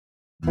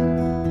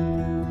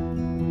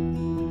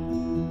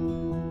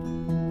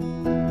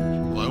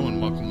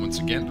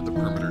again to the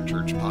Perimeter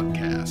Church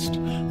podcast.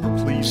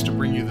 We're pleased to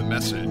bring you the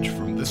message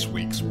from this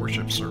week's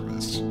worship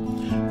service. For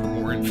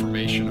more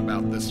information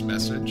about this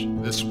message,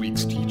 this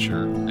week's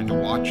teacher, and to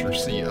watch or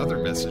see other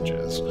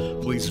messages,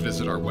 please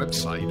visit our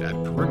website at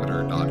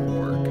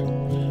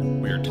perimeter.org.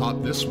 We are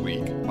taught this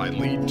week by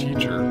lead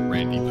teacher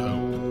Randy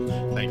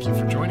Pope. Thank you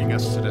for joining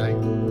us today.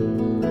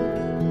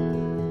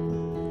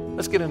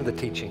 Let's get into the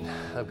teaching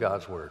of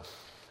God's Word.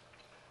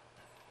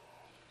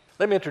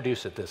 Let me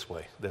introduce it this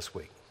way this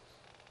week.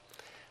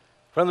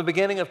 From the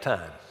beginning of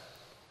time,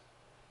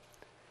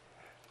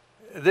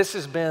 this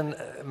has been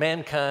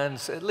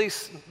mankind's, at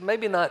least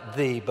maybe not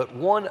the, but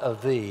one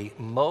of the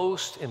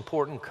most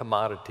important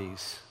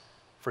commodities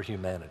for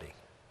humanity.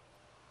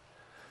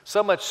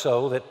 So much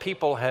so that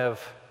people have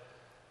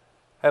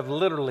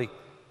literally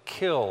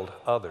killed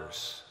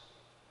others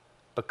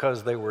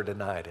because they were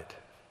denied it.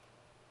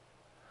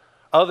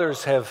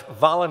 Others have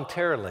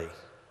voluntarily,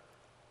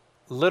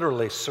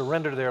 literally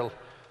surrendered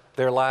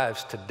their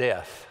lives to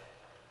death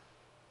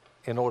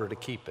in order to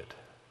keep it.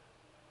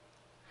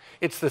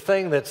 It's the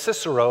thing that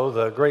Cicero,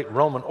 the great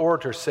Roman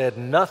orator, said,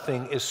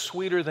 "Nothing is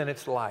sweeter than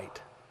its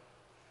light."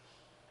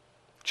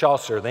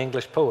 Chaucer, the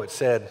English poet,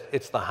 said,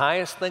 "It's the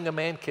highest thing a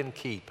man can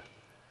keep,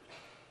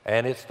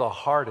 and it's the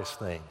hardest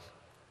thing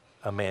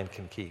a man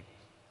can keep."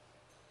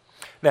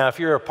 Now, if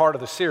you're a part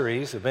of the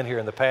series, have been here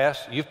in the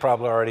past, you've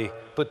probably already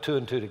put two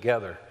and two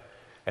together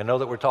and know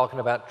that we're talking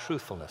about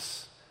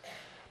truthfulness.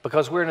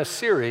 Because we're in a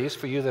series,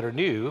 for you that are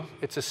new,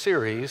 it's a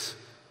series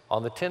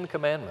on the Ten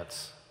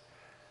Commandments.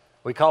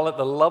 We call it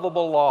the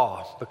lovable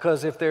law,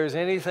 because if there's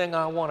anything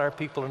I want our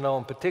people to know,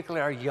 and particularly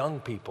our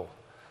young people,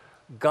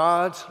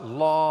 God's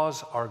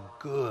laws are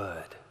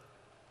good.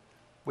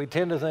 We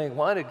tend to think,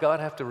 why did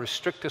God have to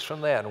restrict us from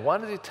that? And why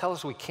did he tell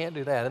us we can't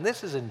do that? And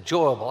this is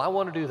enjoyable. I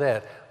want to do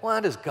that. Why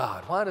does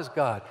God?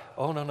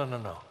 Oh,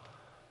 no.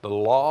 The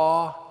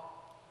law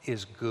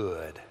is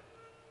good.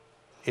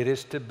 It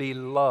is to be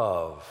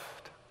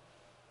loved.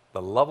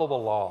 The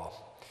lovable law.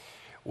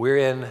 We're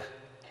in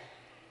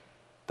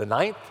the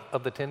 9th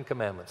of the 10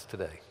 commandments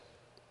today.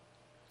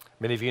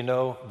 Many of you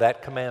know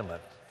that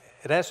commandment.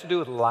 It has to do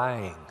with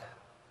lying.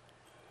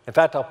 In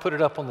fact, I'll put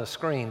it up on the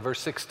screen. Verse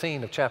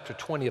 16 of chapter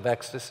 20 of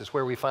Exodus is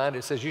where we find it.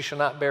 It says, "You shall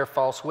not bear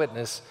false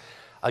witness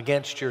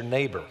against your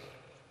neighbor."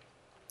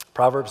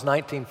 Proverbs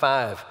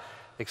 19:5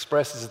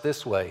 expresses it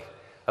this way: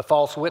 "A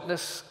false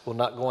witness will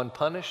not go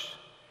unpunished,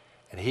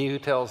 and he who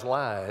tells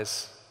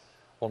lies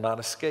will not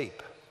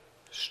escape."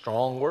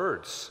 Strong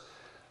words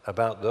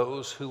about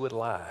those who would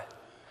lie.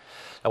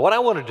 Now, what I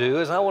want to do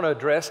is I want to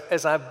address,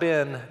 as I've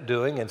been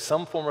doing in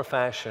some form or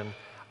fashion,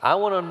 I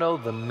want to know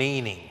the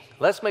meaning.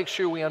 Let's make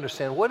sure we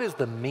understand what is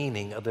the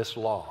meaning of this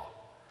law.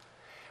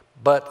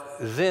 But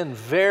then,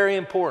 very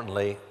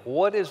importantly,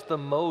 what is the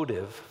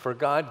motive for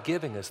God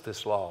giving us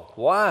this law?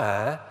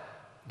 Why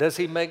does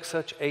he make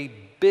such a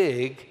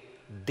big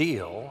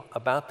deal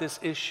about this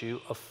issue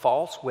of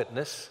false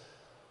witness,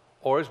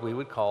 or as we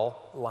would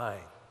call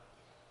lying?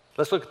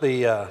 Let's look at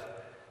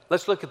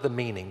the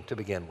meaning to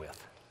begin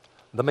with.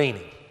 The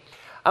meaning.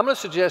 I'm going to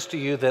suggest to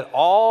you that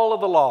all of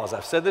the laws,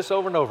 I've said this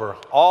over and over,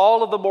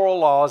 all of the moral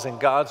laws in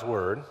God's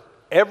Word,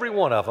 every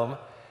one of them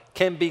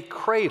can be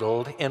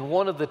cradled in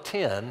one of the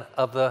 10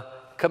 of the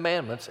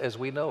commandments as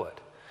we know it.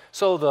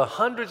 So the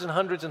hundreds and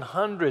hundreds and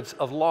hundreds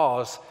of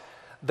laws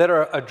that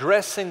are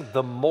addressing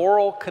the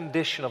moral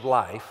condition of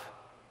life,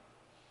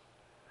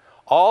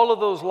 all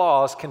of those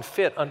laws can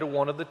fit under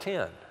one of the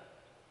 10.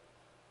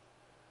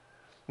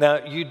 Now,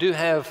 you do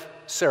have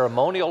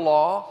ceremonial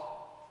law.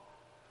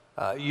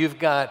 You've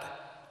got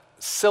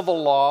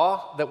civil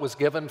law that was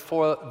given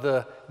for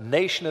the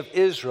nation of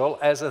Israel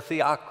as a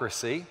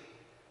theocracy.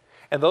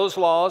 And those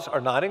laws are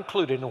not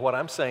included in what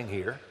I'm saying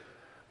here.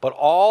 But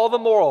all the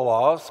moral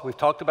laws, we've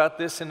talked about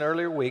this in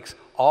earlier weeks,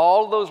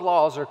 all those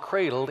laws are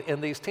cradled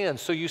in these 10.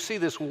 So you see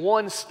this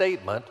one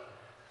statement,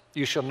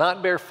 "You shall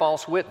not bear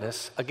false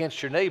witness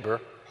against your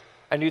neighbor."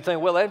 And you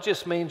think, well, that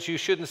just means you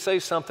shouldn't say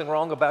something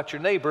wrong about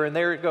your neighbor, and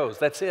there it goes.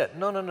 That's it.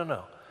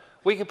 No.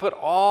 We can put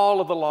all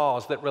of the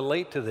laws that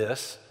relate to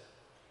this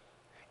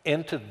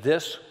into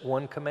this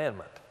one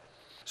commandment.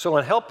 So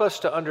to help us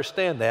to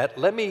understand that,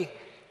 let me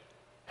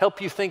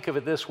help you think of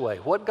it this way.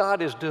 What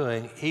God is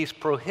doing, he's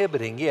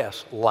prohibiting,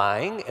 yes,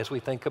 lying, as we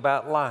think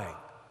about lying.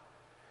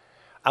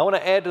 I want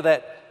to add to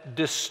that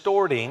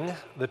distorting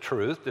the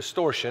truth,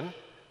 distortion,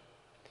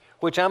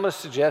 which I'm going to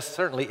suggest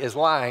certainly is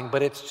lying,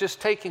 but it's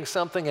just taking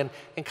something and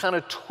kind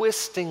of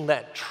twisting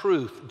that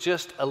truth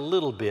just a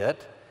little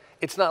bit.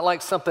 It's not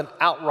like something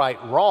outright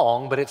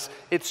wrong, but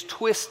it's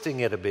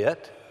twisting it a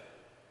bit.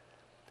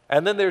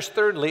 And then there's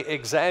thirdly,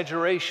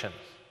 exaggeration.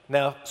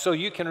 Now, so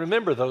you can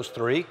remember those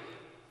three,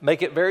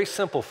 make it very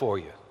simple for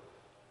you.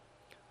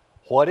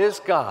 What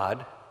is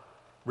God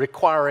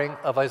requiring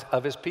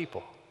of his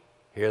people?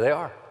 Here they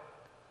are.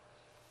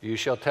 You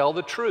shall tell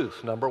the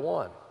truth, number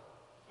one.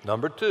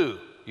 Number two,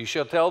 you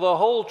shall tell the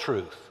whole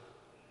truth.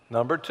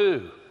 Number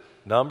two.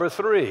 Number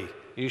three,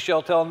 you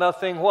shall tell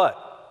nothing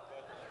what?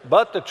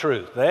 But the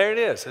truth. There it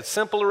is. It's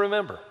simple to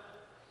remember.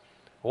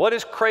 What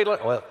is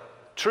cradling? Well,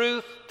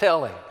 truth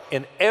telling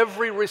in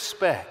every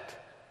respect,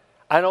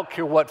 I don't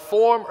care what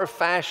form or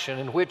fashion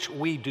in which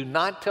we do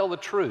not tell the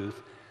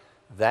truth,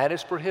 that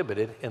is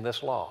prohibited in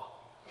this law.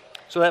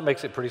 So that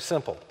makes it pretty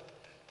simple.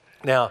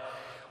 Now,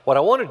 what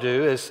I want to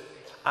do is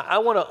I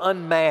want to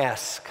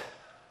unmask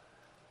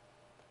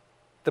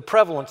the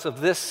prevalence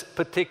of this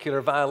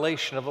particular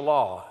violation of the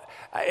law.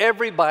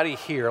 Everybody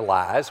here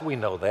lies. We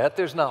know that.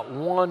 There's not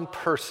one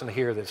person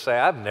here that say,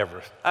 I've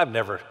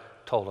never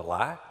told a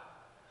lie.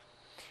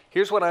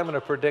 Here's what I'm going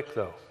to predict,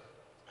 though.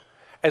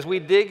 As we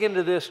dig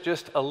into this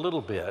just a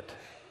little bit,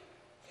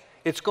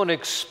 it's going to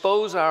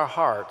expose our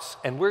hearts,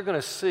 and we're going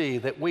to see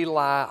that we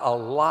lie a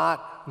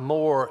lot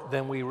more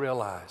than we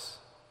realize.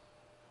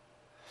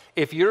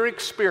 If your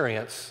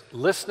experience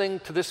listening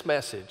to this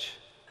message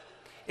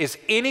is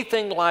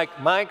anything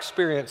like my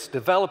experience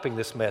developing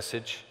this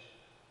message,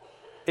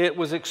 it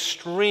was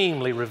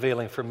extremely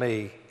revealing for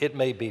me. It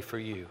may be for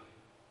you.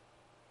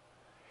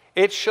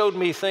 It showed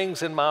me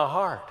things in my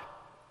heart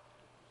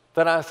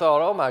that I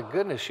thought, oh my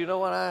goodness, you know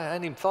what? I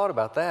hadn't even thought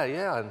about that.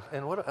 Yeah,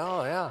 and what?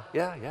 Oh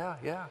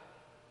yeah.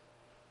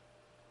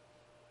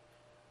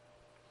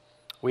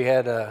 We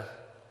had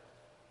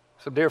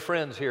some dear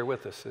friends here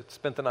with us that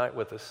spent the night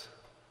with us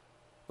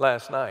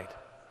last night.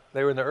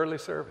 They were in the early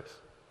service,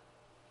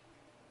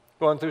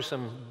 going through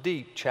some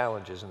deep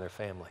challenges in their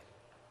family.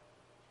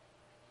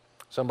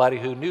 Somebody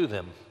who knew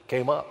them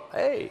came up.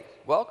 Hey,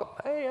 welcome.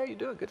 Hey, how you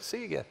doing? Good to see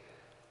you again.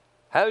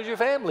 How's your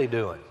family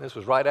doing? This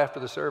was right after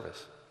the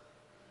service.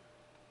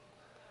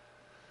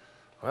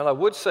 Well, I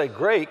would say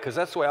great, because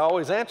that's the way I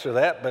always answer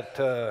that, but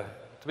to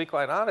be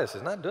quite honest,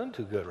 it's not doing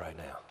too good right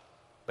now.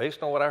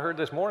 Based on what I heard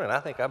this morning, I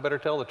think I better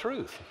tell the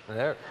truth. And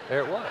there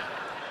it was.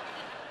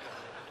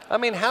 I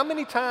mean, how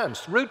many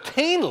times,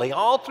 routinely,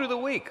 all through the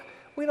week,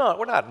 we're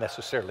not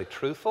necessarily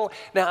truthful.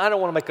 Now, I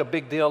don't want to make a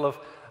big deal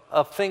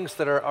of things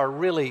that are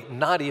really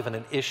not even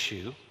an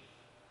issue.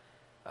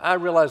 I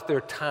realize there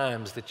are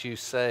times that you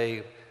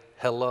say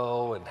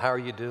hello and how are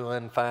you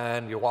doing,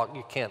 fine, you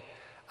can't,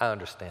 I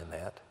understand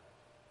that.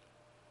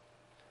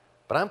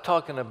 But I'm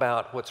talking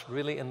about what's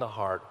really in the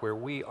heart, where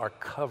we are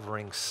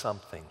covering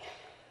something.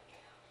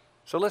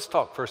 So let's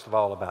talk first of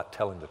all about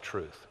telling the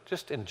truth,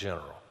 just in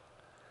general.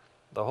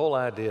 The whole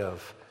idea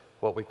of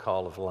what we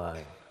call of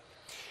lying.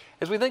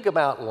 As we think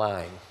about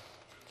lying,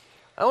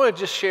 I want to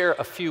just share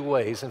a few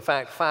ways, in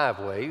fact 5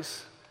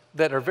 ways,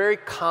 that are very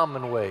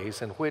common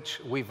ways in which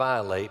we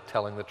violate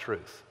telling the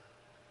truth.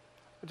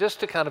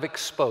 Just to kind of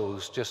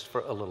expose just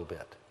for a little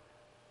bit.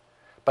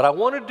 But I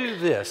want to do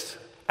this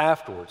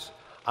afterwards.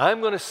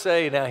 I'm going to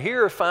say, now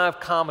here are 5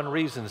 common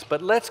reasons,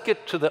 but let's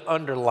get to the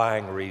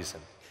underlying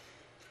reason.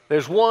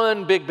 There's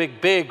one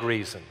big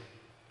reason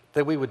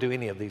that we would do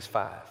any of these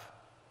 5.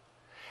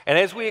 And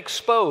as we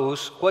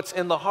expose what's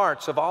in the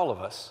hearts of all of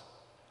us,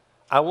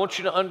 I want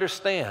you to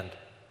understand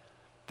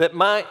that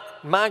my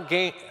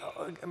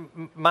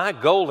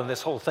goal in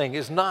this whole thing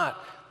is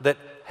not that,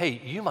 hey,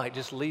 you might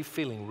just leave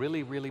feeling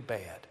really, really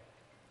bad.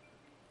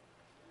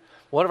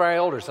 One of our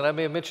elders, and I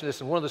may have mentioned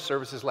this in one of the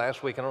services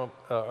last week,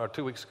 or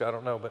 2 weeks ago, I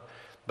don't know,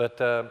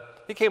 but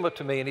he came up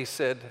to me and he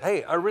said,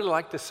 hey, I really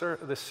like this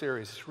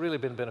series. It's really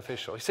been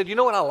beneficial. He said, you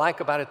know what I like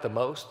about it the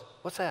most?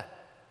 What's that?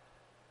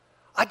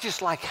 I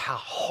just like how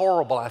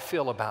horrible I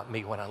feel about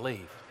me when I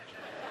leave.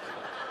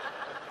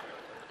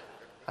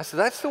 I said,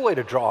 that's the way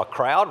to draw a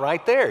crowd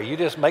right there. You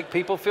just make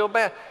people feel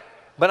bad.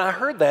 But I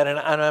heard that, and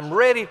I'm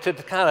ready to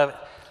kind of,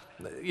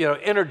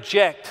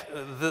 interject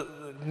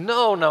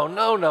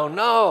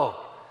no.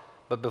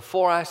 But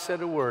before I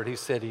said a word, he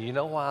said, you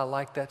know why I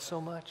like that so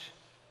much?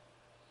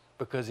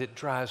 Because it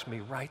drives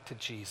me right to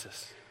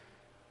Jesus.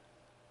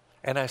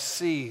 And I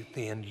see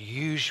the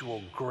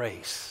unusual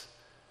grace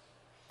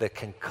that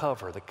can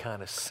cover the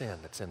kind of sin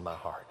that's in my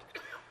heart.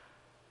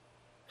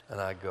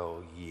 And I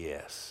go,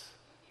 yes.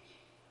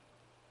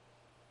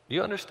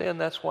 You understand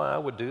that's why I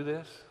would do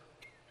this?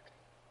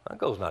 My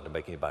goal is not to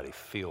make anybody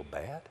feel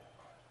bad,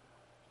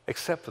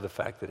 except for the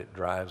fact that it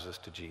drives us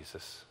to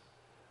Jesus.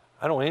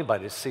 I don't want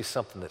anybody to see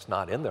something that's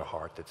not in their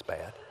heart that's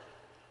bad.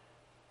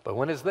 But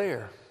when it's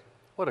there,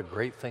 what a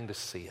great thing to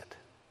see it.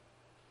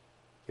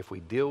 If we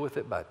deal with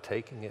it by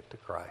taking it to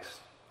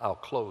Christ. I'll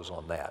close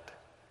on that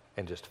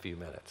in just a few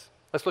minutes.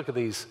 Let's look at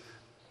these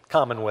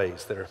common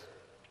ways that are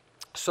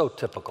so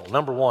typical.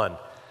 Number 1,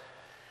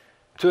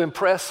 to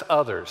impress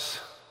others.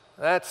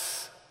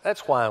 That's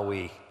why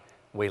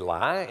we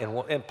lie.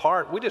 And in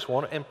part, we just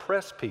want to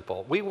impress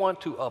people. We want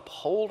to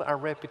uphold our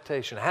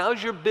reputation.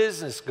 How's your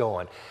business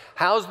going?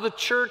 How's the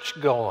church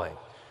going?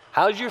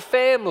 How's your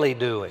family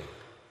doing?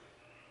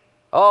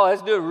 Oh,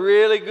 that's doing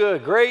really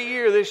good. Great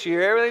year this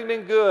year. Everything's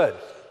been good.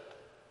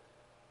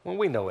 Well,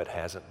 we know it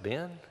hasn't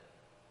been.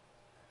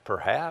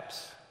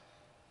 Perhaps.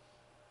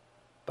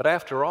 But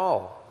after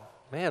all,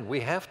 man,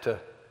 we have to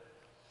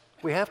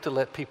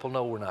let people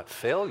know we're not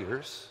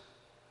failures.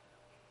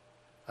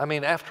 I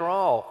mean, after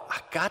all, I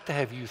got to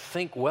have you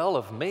think well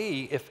of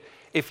me.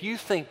 If you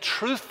think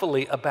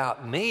truthfully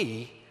about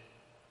me,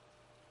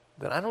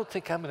 then I don't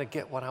think I'm going to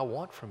get what I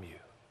want from you.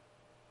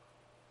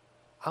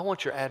 I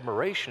want your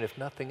admiration, if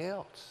nothing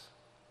else.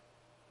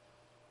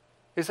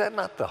 Is that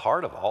not the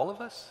heart of all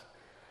of us?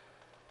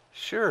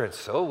 Sure, and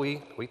so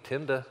we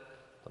tend to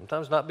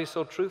sometimes not be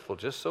so truthful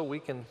just so we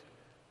can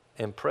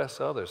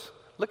impress others.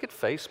 Look at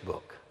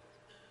Facebook.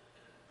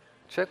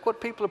 Check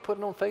what people are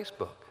putting on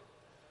Facebook.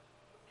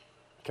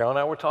 Carol and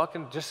I were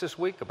talking just this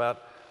week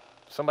about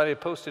somebody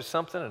had posted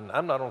something, and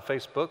I'm not on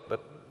Facebook,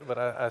 but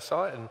I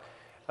saw it,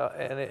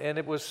 and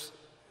it was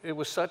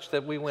such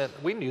that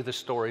we knew the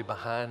story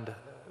behind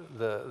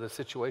the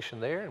situation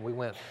there, and we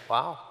went,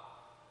 wow,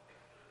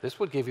 this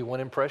would give you one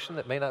impression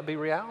that may not be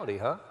reality,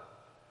 huh?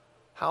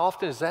 How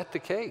often is that the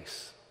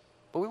case?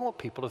 But we want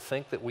people to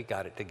think that we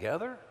got it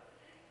together,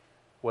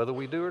 whether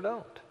we do or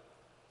don't.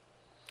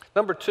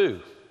 Number 2,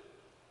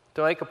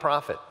 to make a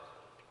profit.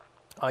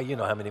 You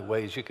know how many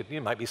ways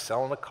you might be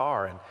selling a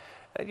car,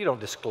 and you don't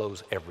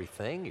disclose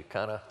everything. You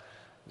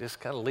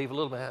just leave a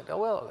little bit. Oh,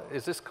 well,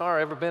 has this car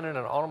ever been in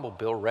an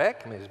automobile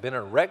wreck? I mean, has it been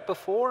in a wreck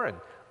before? And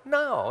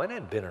no, it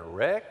hadn't been in a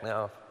wreck.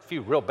 Now, a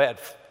few real bad,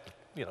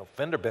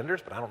 fender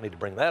benders, but I don't need to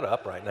bring that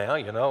up right now.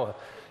 A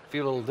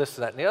few little this,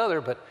 that, and the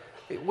other. But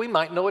we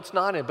might know it's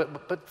not in.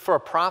 But for a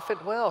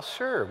profit, well,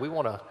 sure, we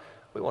want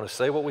to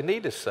say what we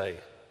need to say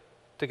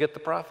to get the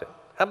profit.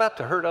 How about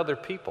to hurt other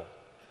people?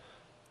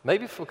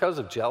 Maybe because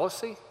of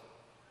jealousy,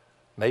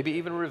 maybe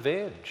even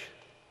revenge.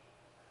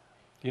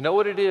 You know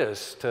what it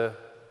is to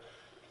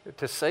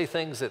say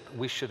things that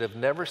we should have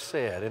never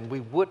said and we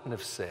wouldn't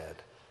have said,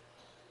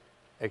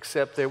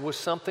 except there was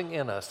something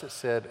in us that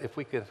said if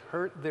we could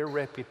hurt their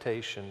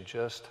reputation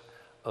just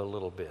a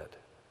little bit.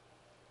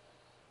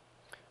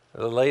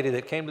 The lady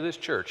that came to this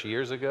church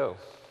years ago,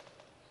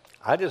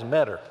 I just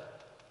met her.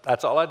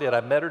 That's all I did.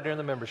 I met her during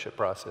the membership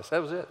process.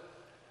 That was it.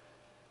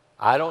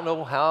 I don't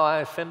know how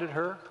I offended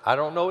her. I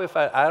don't know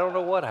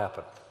what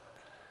happened.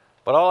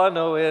 But all I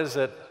know is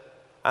that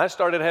I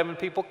started having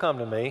people come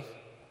to me,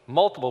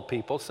 multiple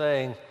people,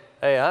 saying,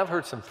 hey, I've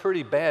heard some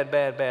pretty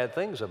bad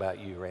things about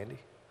you, Randy.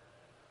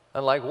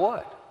 I'm like,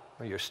 what?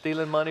 Well, you're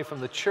stealing money from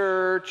the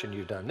church, and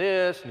you've done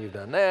this, and you've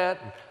done that.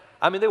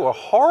 And, they were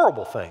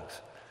horrible things.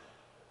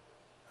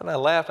 And I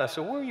laughed, and I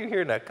said, where are you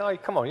hearing that? Oh,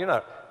 come on, you're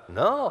not.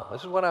 No,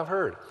 this is what I've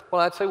heard.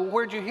 Well, I'd say, well,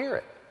 where'd you hear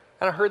it?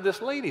 And I heard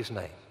this lady's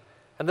name.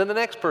 And then the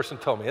next person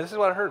told me, this is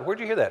what I heard. Where'd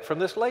you hear that? From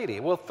this lady.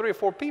 Well, 3 or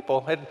 4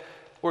 people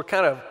were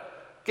kind of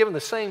given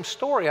the same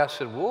story. I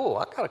said, whoa,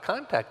 I got to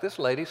contact this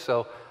lady.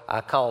 So I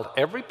called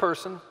every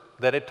person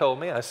that had told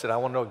me. I said, I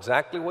want to know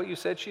exactly what you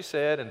said she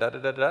said, and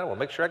da-da-da-da. I want to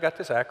make sure I got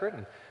this accurate.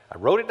 And I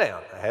wrote it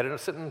down. I had it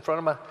sitting in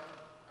front of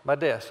my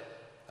desk.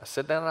 I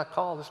sat down and I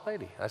called this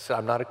lady. I said,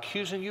 I'm not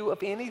accusing you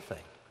of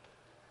anything.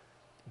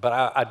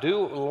 But I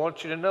do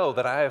want you to know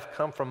that I have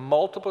come from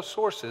multiple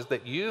sources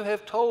that you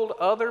have told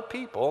other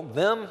people,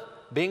 them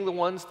being the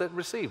ones that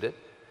received it,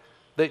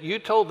 that you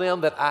told them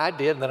that I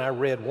did, and then I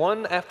read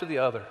one after the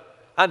other.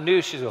 I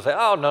knew she was going to say,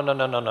 oh,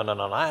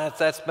 no,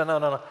 that's been,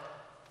 no.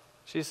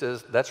 She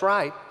says, that's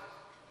right.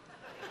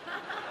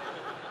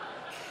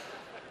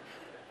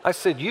 I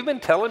said, you've been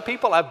telling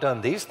people I've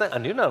done these things? I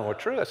knew none were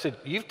true. I said,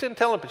 you've been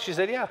telling people? She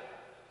said, yeah.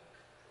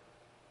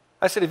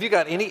 I said, have you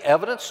got any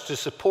evidence to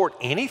support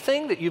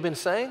anything that you've been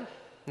saying?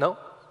 No.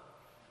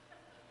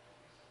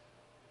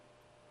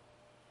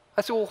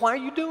 I said, well, why are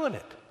you doing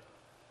it?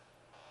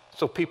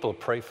 So people will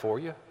pray for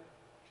you.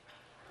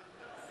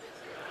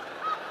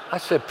 I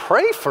said,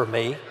 pray for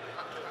me?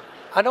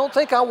 I don't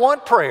think I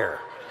want prayer.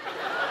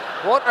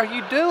 What are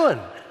you doing?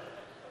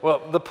 Well,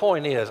 the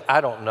point is,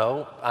 I don't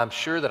know. I'm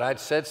sure that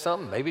I'd said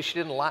something. Maybe she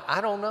didn't like. I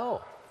don't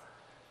know.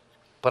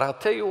 But I'll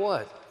tell you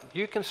what,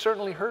 you can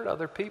certainly hurt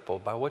other people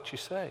by what you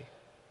say.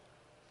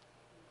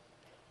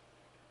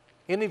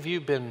 Any of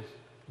you been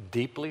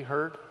deeply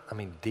hurt?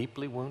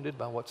 Deeply wounded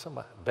by what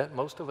somebody? I bet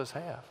most of us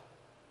have.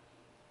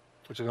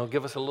 Which is going to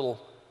give us a little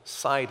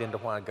sight into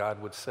why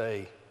God would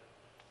say,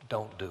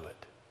 don't do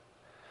it.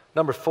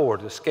 Number 4,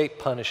 to escape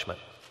punishment.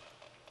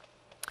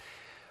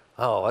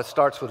 Oh, that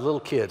starts with little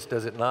kids,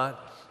 does it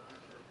not?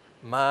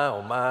 My,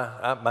 oh my.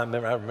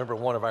 I remember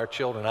one of our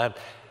children, I'd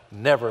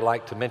never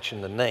like to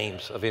mention the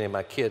names of any of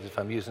my kids if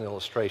I'm using an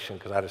illustration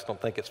because I just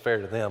don't think it's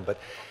fair to them. But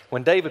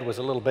when David was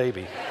a little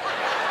baby,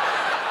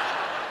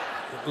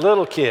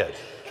 little kid,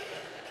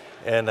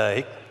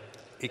 and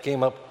he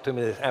came up to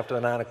me after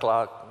the 9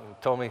 o'clock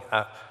and told me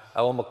I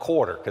owe him a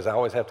quarter because I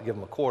always have to give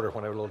them a quarter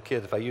when they were little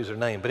kids if I use their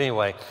name. But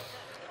anyway,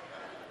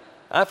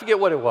 I forget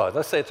what it was.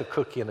 Let's say it's a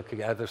cookie in the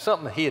cookie. There's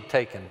something he had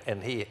taken,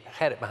 and he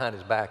had it behind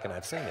his back, and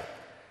I'd seen it.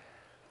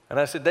 And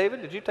I said,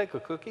 David, did you take a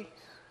cookie?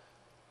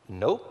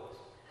 Nope.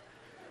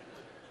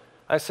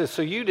 I said,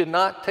 so you did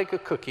not take a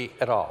cookie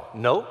at all?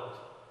 Nope.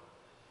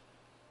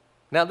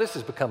 Now, this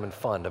is becoming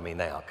fun to me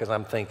now because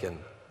I'm thinking,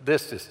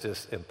 this is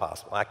just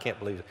impossible. I can't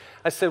believe it.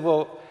 I said,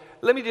 well,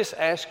 let me just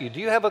ask you, do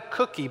you have a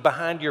cookie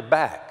behind your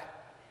back?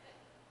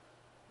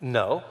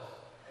 No.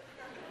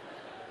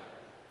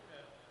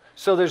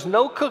 So there's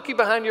no cookie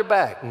behind your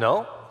back?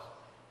 No.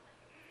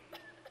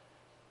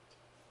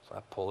 So I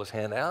pull his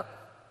hand out.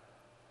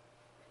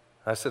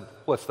 I said,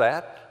 what's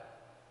that?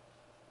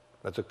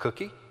 That's a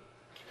cookie?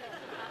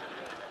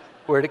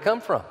 Where'd it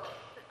come from?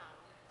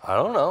 I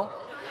don't know.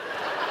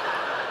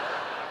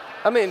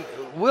 I mean,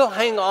 we'll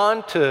hang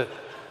on to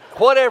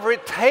whatever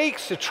it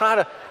takes to try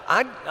to,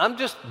 I'm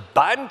just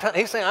biding time.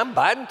 He's saying, I'm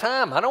biding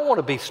time. I don't want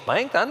to be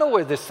spanked. I know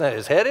where this thing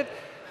is headed.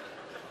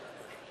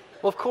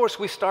 Well, of course,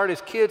 we start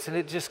as kids and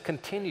it just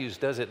continues,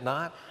 does it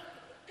not?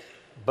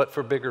 But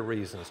for bigger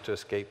reasons, to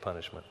escape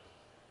punishment.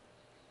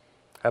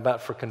 How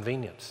about for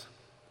convenience?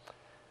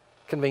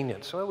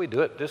 Convenience. Well, we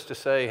do it just to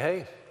say,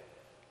 hey,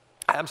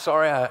 I'm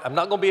sorry, I'm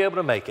not going to be able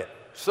to make it.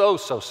 So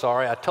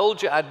sorry. I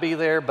told you I'd be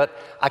there, but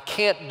I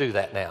can't do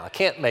that now. I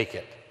can't make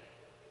it.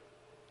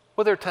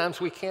 Well, there are times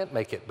we can't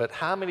make it, but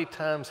how many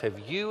times have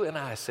you and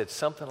I said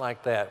something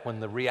like that when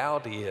the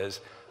reality is,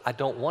 I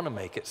don't want to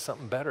make it,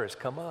 something better has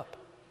come up?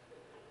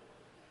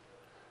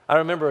 I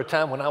remember a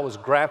time when I was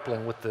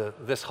grappling with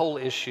this whole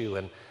issue,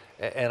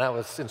 and I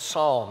was in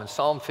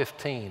Psalm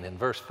 15, in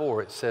verse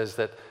 4, it says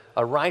that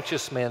a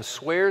righteous man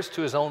swears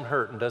to his own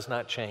hurt and does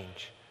not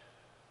change.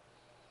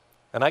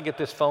 And I get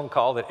this phone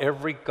call that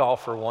every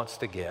golfer wants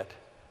to get.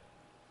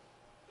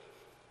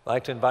 I'd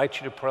like to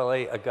invite you to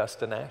play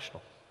Augusta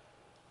National.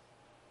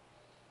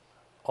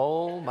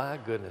 Oh my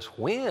goodness,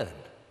 when?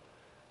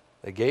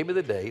 They gave me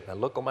the date, and I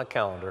look on my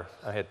calendar,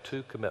 I had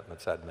 2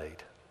 commitments I'd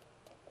made.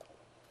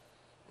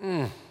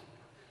 And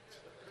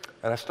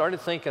I started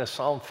thinking of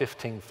Psalm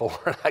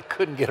 15:4, and I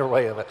couldn't get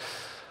away with it.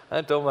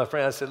 I told my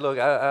friend, I said, look,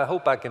 I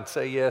hope I can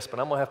say yes, but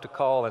I'm going to have to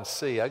call and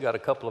see. I got a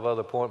couple of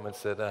other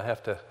appointments that I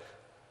have to,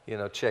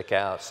 check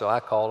out. So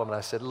I called him and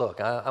I said, look,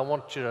 I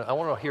want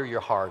to hear your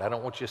heart. I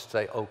don't want you to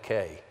say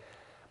okay.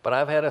 But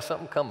I've had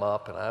something come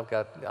up, and I've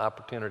got the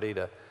opportunity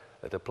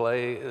to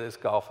play this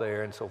golf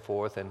there and so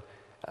forth. And,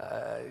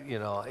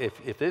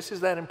 if this is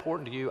that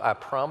important to you, I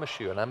promise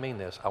you, and I mean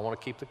this, I want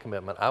to keep the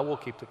commitment. I will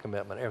keep the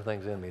commitment.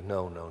 Everything's in me.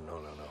 No.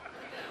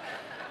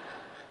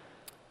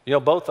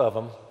 Both of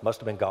them must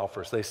have been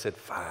golfers. They said,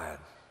 fine.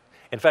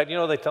 In fact,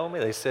 they told me?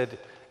 They said,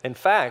 in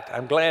fact,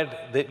 I'm glad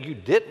that you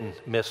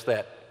didn't miss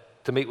that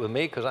to meet with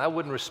me because I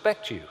wouldn't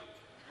respect you.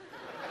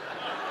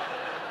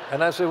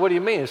 And I said, what do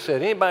you mean? He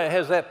said, anybody that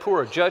has that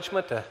poor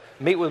judgment to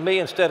meet with me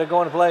instead of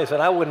going to play, I said,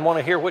 I wouldn't want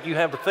to hear what you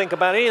have to think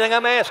about anything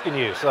I'm asking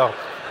you. So,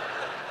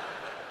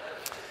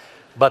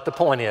 but the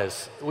point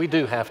is, we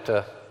do have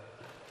to,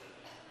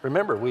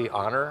 remember, we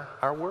honor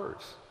our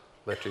words.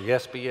 Let your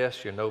yes be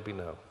yes, your no be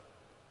no.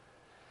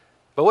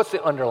 But what's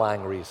the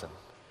underlying reason?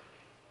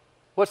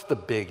 What's the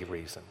big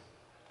reason?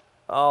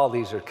 All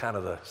these are kind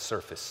of the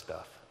surface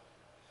stuff.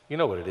 You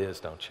know what it is,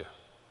 don't you?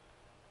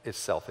 It's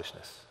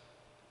selfishness.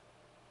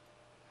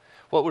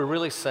 What we're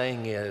really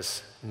saying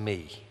is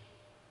me.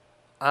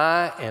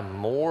 I am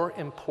more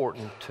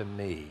important to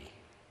me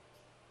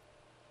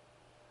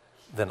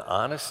than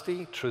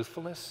honesty,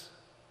 truthfulness.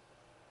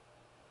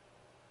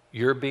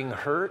 You're being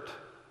hurt,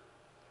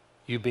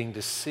 you being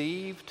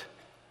deceived,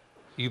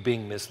 you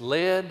being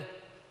misled.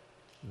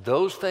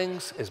 Those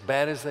things, as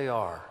bad as they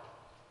are,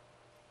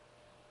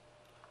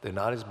 they're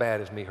not as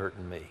bad as me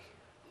hurting me.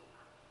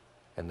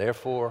 And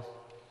therefore,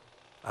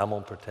 I'm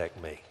going to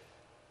protect me.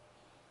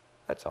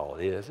 That's all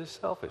it is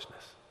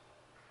selfishness.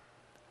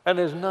 And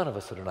there's none of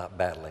us that are not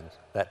battling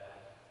that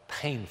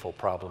painful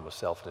problem of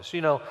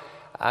selfishness.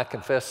 I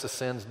confess the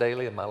sins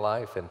daily in my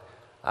life, and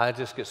I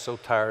just get so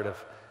tired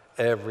of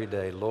every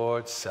day,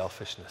 Lord,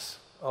 selfishness.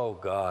 Oh,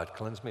 God,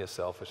 cleanse me of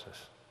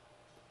selfishness.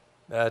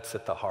 That's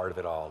at the heart of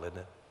it all, isn't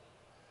it?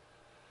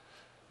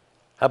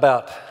 How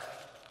about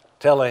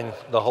telling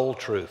the whole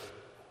truth?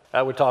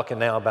 We're talking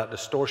now about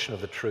distortion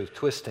of the truth,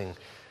 twisting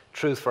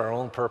truth for our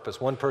own purpose.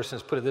 One person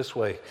has put it this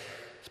way.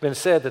 It's been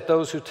said that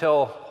those who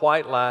tell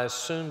white lies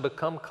soon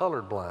become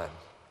colorblind.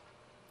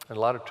 And a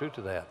lot of truth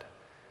to that.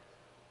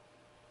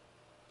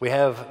 We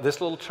have this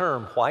little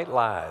term, white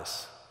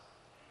lies.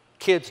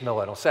 Kids know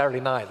it. On Saturday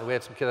night, we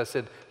had some kids. I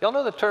said, y'all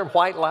know the term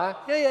white lie?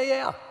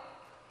 Yeah.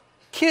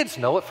 Kids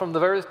know it from the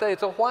very day.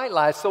 It's a white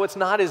lie, so it's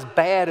not as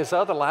bad as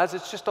other lies.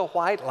 It's just a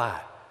white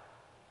lie.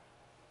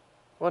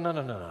 Well,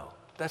 no.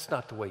 That's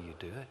not the way you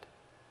do it.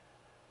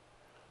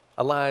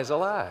 A lie is a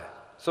lie.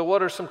 So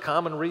what are some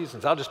common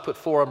reasons? I'll just put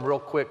 4 of them real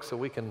quick so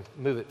we can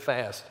move it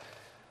fast.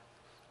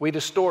 We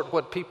distort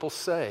what people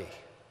say.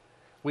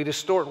 We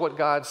distort what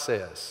God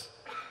says.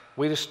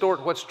 We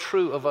distort what's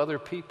true of other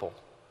people.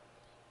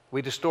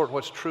 We distort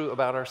what's true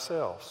about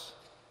ourselves.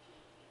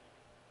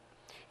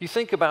 You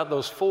think about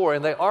those 4,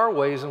 and they are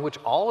ways in which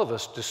all of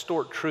us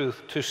distort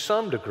truth to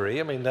some degree.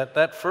 I mean,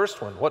 that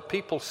first one, what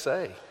people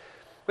say.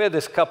 We had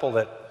this couple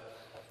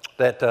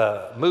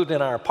that moved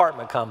in our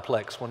apartment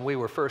complex when we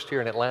were first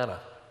here in Atlanta.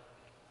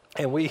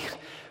 And we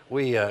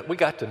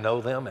got to know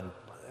them, and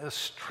a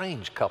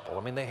strange couple.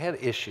 I mean, they had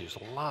issues,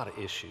 a lot of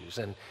issues.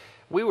 And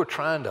we were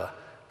trying to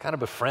kind of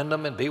befriend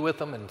them and be with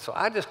them. And so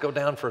I just go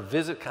down for a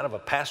visit, kind of a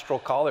pastoral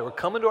call. They were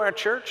coming to our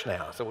church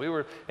now. So we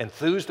were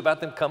enthused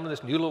about them coming to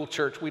this new little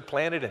church we'd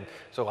planted. And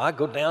so I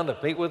go down to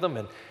meet with them.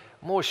 And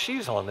boy,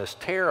 she's on this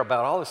tear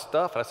about all this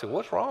stuff. And I said,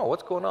 what's wrong?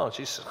 What's going on?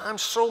 She said, I'm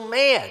so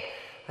mad.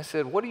 I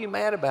said, what are you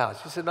mad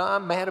about? She said, no,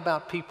 I'm mad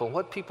about people,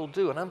 what people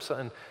do. And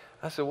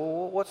I said,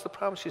 well, what's the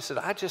problem? She said,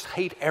 I just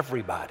hate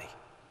everybody.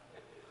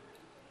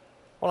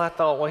 Well, I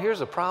thought, well, here's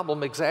the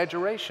problem,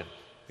 exaggeration,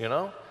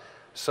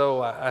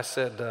 So I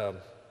said,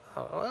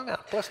 well, now,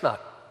 let's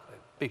not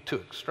be too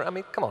extreme. I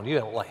mean, come on, you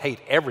don't like hate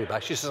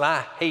everybody. She says,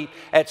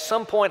 at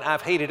some point,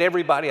 I've hated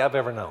everybody I've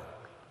ever known.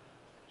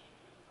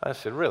 I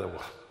said, really?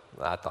 Well,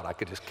 I thought I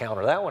could just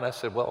counter that one. I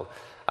said, well,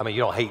 I mean,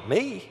 you don't hate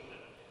me.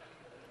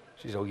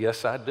 She said, oh,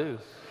 yes, I do.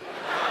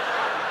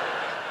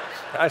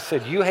 I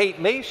said, you hate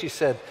me? She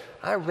said,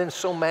 I've been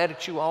so mad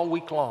at you all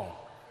week long.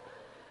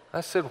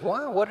 I said,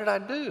 why? What did I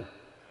do?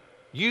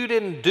 You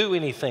didn't do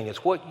anything.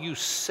 It's what you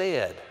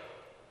said.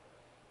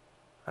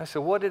 I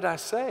said, what did I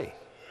say?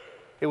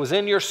 It was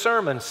in your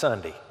sermon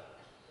Sunday.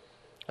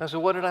 I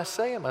said, what did I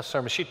say in my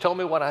sermon? She told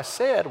me what I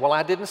said. Well,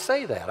 I didn't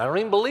say that. I don't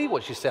even believe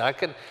what she said.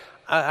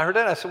 I heard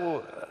that. I said,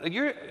 well,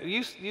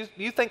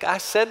 you think I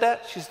said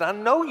that? She said, I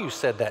know you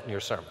said that in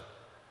your sermon.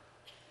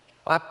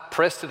 I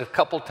pressed it a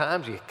couple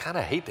times. You kind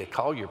of hate to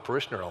call your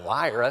parishioner a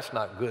liar. That's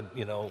not good,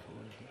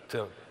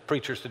 to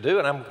preachers to do.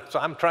 And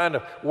I'm trying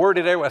to word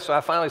it everywhere. So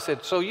I finally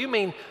said, so you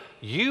mean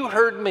you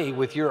heard me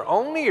with your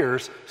own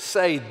ears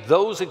say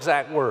those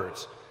exact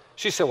words?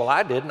 She said, well,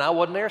 I didn't. I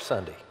wasn't there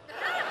Sunday.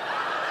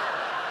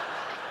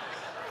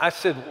 I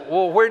said,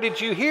 well, where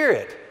did you hear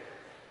it?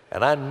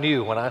 And I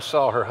knew when I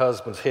saw her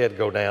husband's head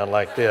go down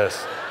like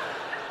this.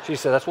 She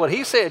said, that's what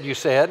he said you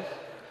said.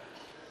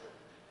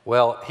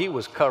 Well, he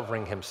was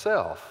covering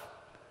himself,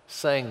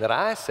 saying that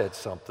I said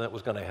something that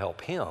was going to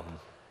help him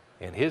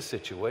in his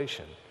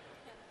situation.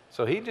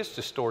 So he just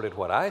distorted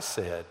what I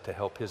said to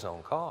help his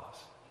own cause.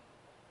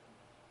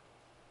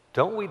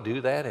 Don't we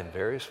do that in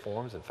various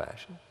forms and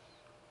fashions?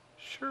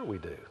 Sure we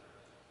do.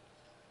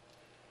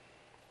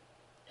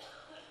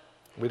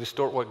 We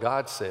distort what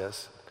God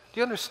says. Do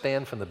you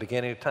understand from the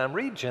beginning of time?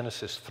 Read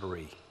Genesis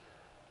 3.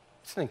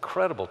 It's an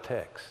incredible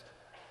text.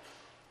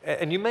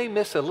 And you may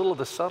miss a little of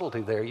the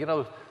subtlety there.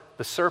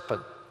 The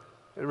serpent,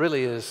 it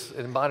really is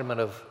an embodiment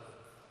of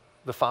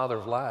the father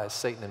of lies,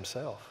 Satan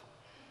himself.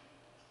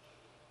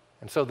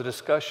 And so the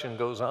discussion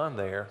goes on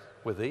there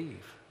with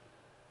Eve.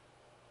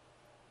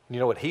 You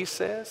know what he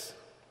says?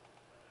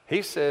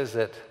 He says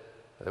that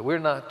we're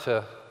not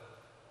to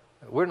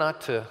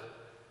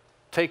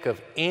take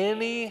of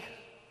any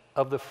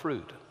of the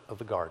fruit of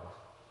the garden.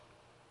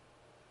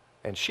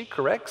 And she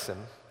corrects him,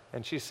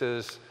 and she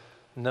says,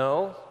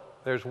 no,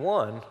 there's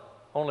one,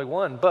 only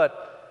one,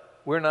 but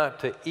we're not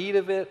to eat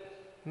of it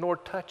nor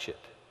touch it.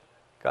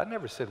 God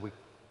never said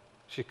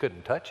she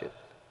couldn't touch it.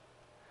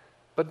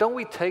 But don't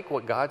we take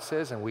what God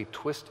says and we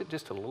twist it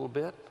just a little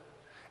bit?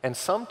 And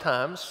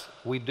sometimes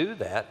we do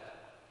that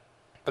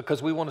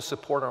because we want to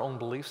support our own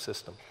belief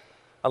system.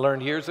 I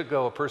learned years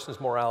ago a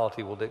person's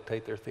morality will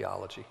dictate their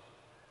theology.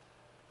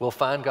 We'll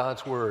find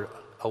God's word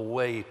a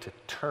way to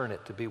turn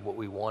it to be what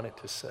we want it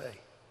to say.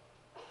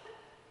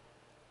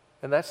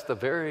 And that's the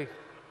very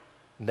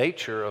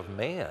nature of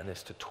man,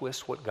 is to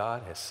twist what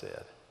God has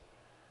said.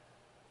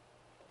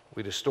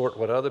 We distort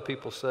what other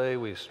people say,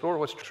 we distort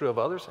what's true of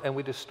others, and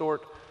we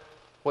distort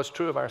what's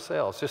true of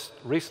ourselves. Just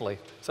recently,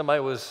 somebody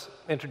was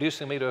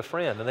introducing me to a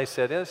friend, and they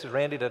said, this is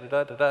Randy,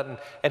 da-da-da-da-da,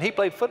 and he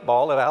played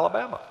football at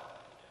Alabama.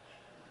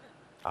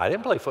 I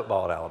didn't play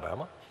football at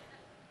Alabama,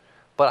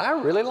 but I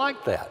really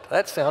liked that.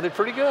 That sounded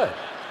pretty good.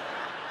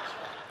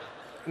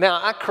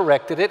 Now, I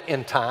corrected it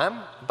in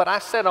time, but I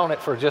sat on it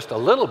for just a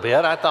little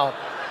bit. I thought,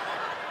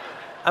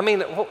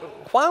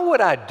 why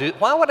would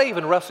I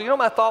even wrestle? You know,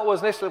 my thought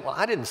was, they said, well,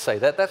 I didn't say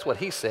that. That's what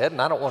he said,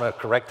 and I don't want to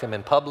correct him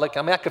in public.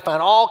 I could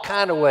find all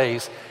kind of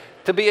ways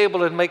to be able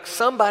to make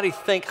somebody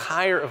think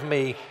higher of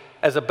me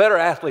as a better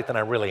athlete than I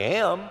really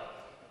am.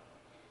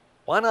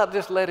 Why not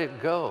just let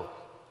it go?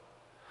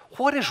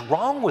 What is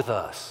wrong with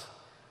us?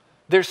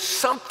 There's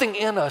something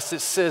in us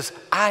that says,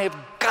 I have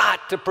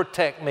got to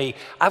protect me.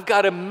 I've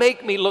got to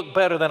make me look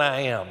better than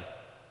I am.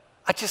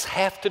 I just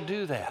have to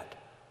do that.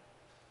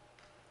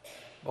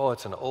 Oh,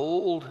 it's an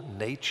old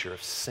nature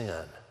of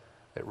sin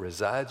that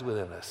resides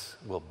within us.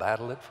 We'll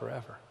battle it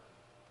forever.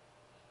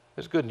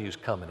 There's good news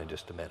coming in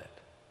just a minute.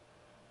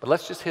 But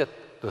let's just hit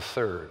the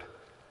third.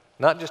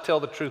 Not just tell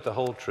the truth, the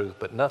whole truth,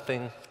 but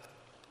nothing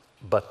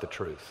but the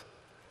truth.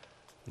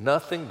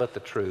 Nothing but the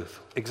truth.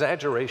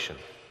 Exaggeration.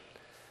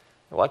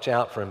 Watch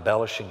out for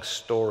embellishing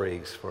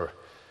stories, for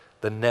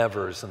the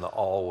nevers and the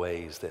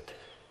always that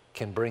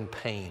can bring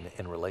pain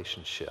in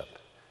relationship.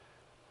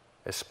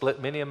 It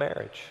split many a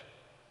marriage.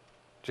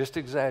 Just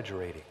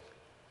exaggerating.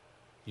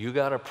 You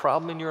got a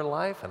problem in your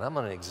life, and I'm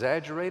going to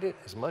exaggerate it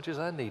as much as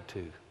I need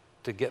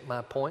to get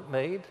my point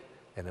made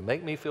and to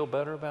make me feel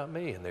better about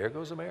me. And there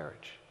goes a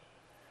marriage.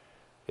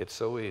 It's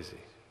so easy.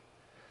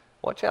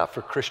 Watch out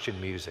for Christian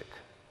music.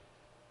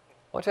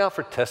 Watch out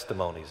for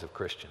testimonies of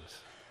Christians.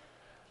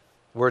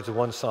 Words of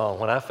one song,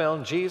 when I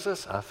found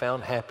Jesus, I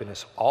found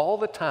happiness all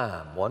the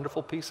time,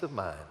 wonderful peace of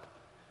mind.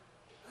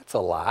 That's a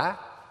lie.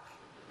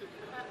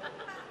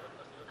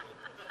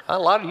 A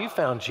lot of you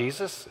found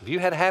Jesus. Have you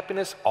had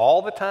happiness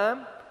all the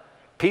time?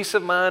 Peace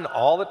of mind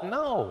all the time?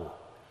 No,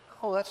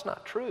 that's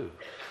not true.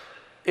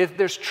 If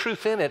there's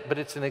truth in it, but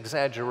it's an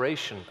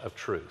exaggeration of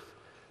truth.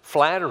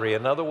 Flattery,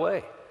 another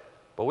way.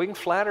 But we can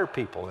flatter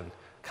people and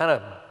kind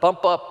of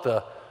bump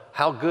up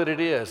how good it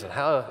is and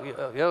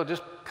how,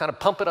 just kind of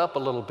pump it up a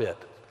little bit.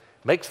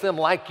 Makes them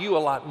like you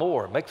a lot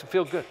more. Makes them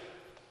feel good.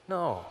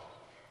 No.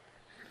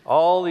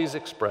 All these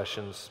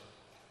expressions.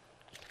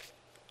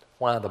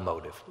 Why the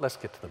motive? Let's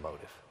get to the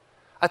motive.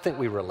 I think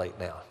we relate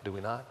now, do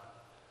we not?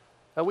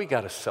 Now, we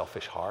got a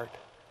selfish heart.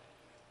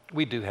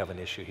 We do have an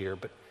issue here,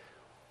 but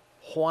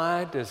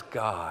why does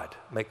God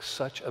make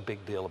such a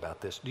big deal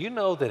about this? Do you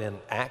know that in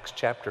Acts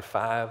chapter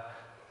 5,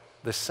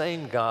 the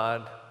same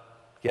God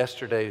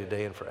yesterday,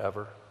 today, and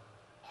forever?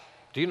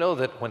 Do you know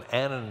that when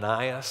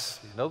Ananias,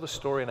 you know the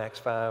story in Acts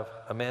 5,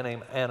 a man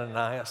named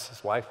Ananias,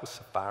 his wife was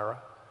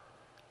Sapphira,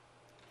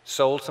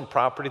 sold some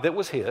property that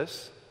was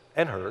his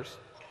and hers.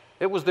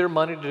 It was their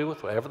money to do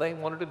with whatever they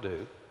wanted to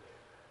do.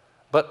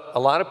 But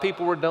a lot of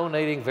people were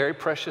donating very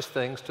precious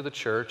things to the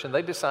church, and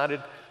they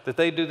decided that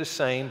they'd do the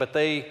same, but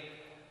they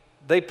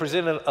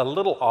presented a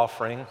little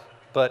offering,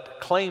 but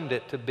claimed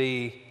it to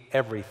be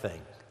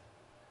everything.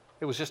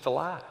 It was just a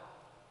lie.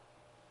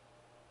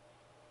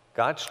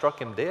 God struck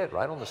him dead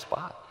right on the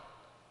spot.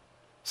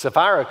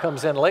 Sapphira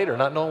comes in later,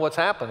 not knowing what's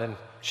happened, and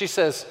she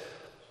says,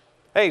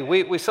 hey,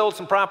 we sold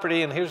some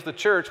property, and here's the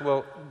church.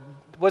 Well,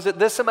 was it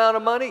this amount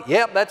of money?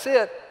 Yep, that's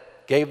it.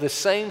 Gave the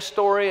same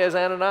story as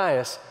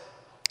Ananias.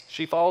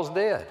 She falls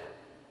dead.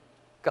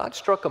 God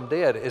struck him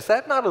dead. Is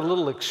that not a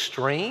little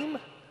extreme?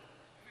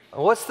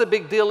 What's the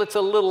big deal? It's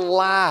a little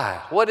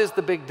lie. What is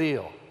the big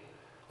deal?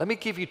 Let me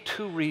give you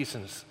 2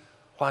 reasons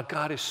why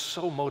God is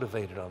so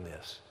motivated on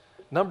this.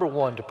 Number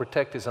 1, to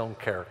protect his own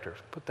character.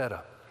 Put that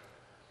up.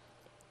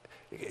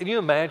 Can you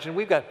imagine?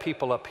 We've got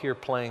people up here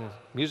playing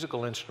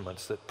musical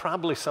instruments that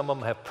probably some of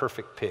them have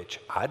perfect pitch.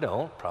 I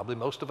don't. Probably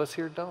most of us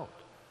here don't.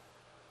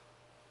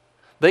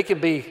 They can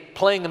be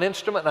playing an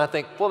instrument and I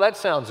think, well, that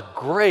sounds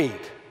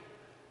great.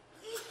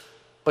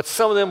 But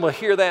some of them will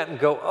hear that and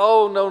go,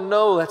 oh,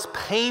 no, that's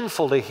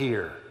painful to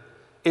hear.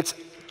 It's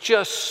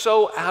just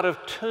so out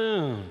of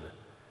tune.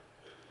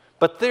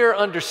 But their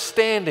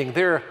understanding,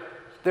 their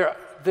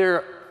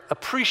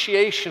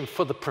appreciation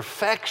for the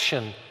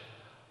perfection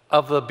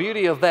of the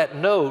beauty of that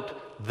note,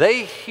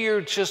 they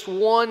hear just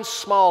one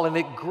small and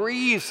it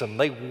grieves them.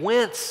 They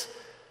wince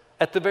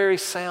at the very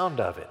sound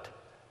of it.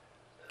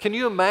 Can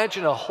you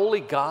imagine a holy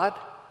God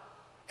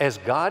as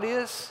God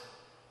is?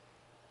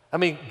 I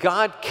mean,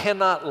 God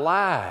cannot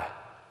lie.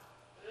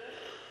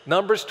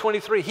 Numbers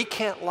 23, he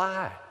can't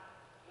lie.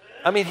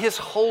 I mean, his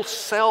whole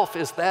self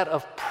is that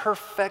of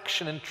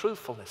perfection and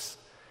truthfulness.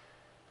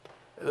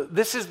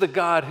 This is the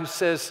God who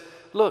says,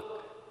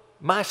 look,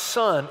 my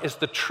son is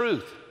the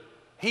truth.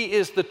 He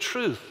is the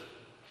truth,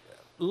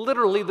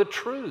 literally the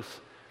truth.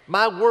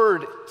 My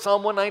word,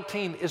 Psalm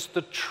 119, is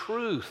the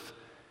truth.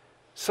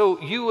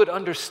 So you would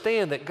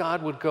understand that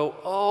God would go,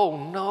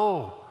 oh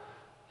no.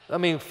 I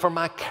mean, for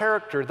my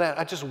character, that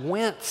I just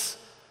wince.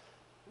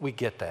 We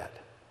get that.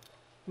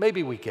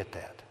 Maybe we get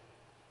that.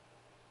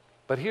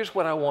 But here's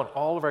what I want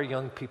all of our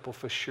young people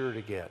for sure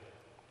to get.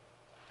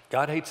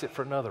 God hates it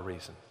for another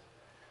reason.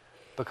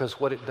 Because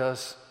what it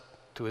does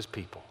to his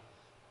people.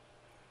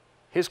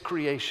 His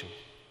creation.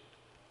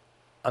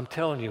 I'm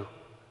telling you,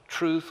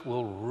 truth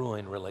will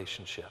ruin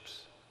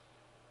relationships.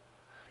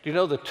 Do you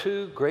know the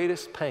 2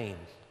 greatest pain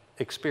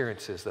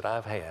experiences that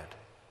I've had,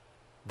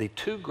 the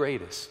 2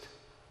 greatest,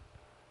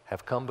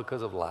 have come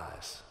because of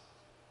lies.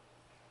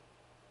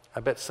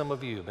 I bet some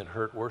of you have been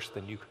hurt worse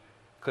than you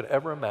could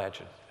ever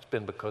imagine. It's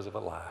been because of a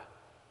lie.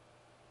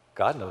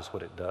 God knows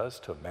what it does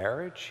to a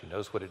marriage. He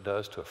knows what it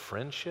does to a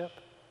friendship.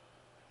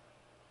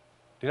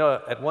 You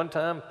know, at one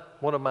time,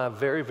 one of my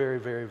very, very,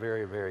 very,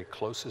 very, very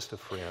closest of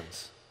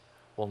friends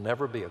will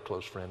never be a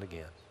close friend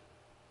again.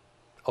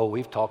 Oh,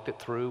 we've talked it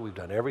through. We've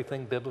done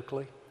everything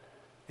biblically.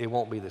 It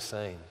won't be the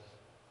same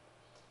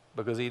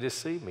because he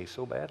deceived me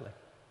so badly.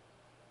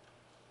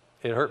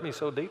 It hurt me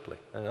so deeply.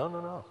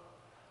 No.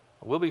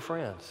 We'll be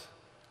friends.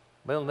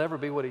 But it'll never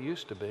be what it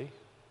used to be.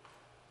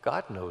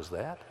 God knows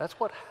that. That's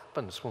what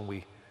happens when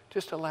we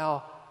just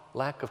allow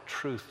lack of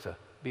truth to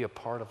be a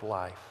part of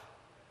life.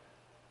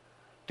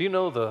 Do you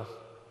know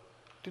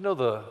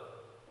the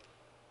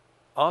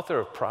author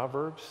of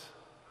Proverbs?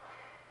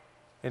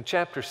 In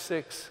chapter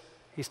 6,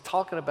 he's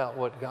talking about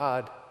what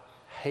God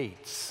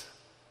hates.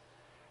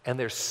 And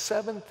there's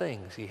 7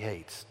 things he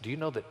hates. Do you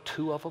know that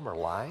 2 of them are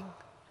lying?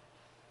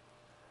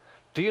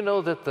 Do you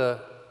know that the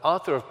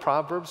author of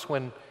Proverbs,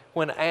 when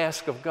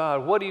asked of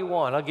God, what do you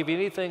want? I'll give you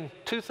anything,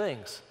 2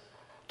 things.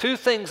 2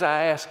 things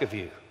I ask of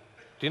you.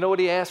 Do you know what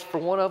he asked for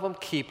one of them?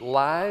 Keep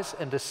lies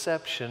and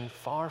deception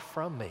far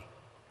from me.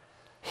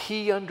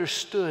 He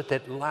understood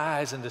that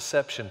lies and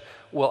deception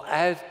will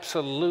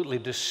absolutely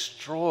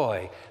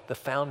destroy the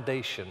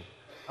foundation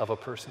of a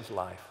person's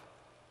life.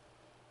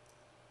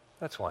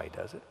 That's why he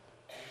does it.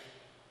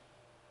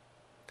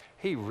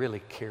 He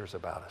really cares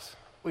about us.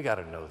 We got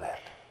to know that.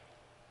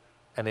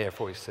 And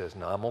therefore he says,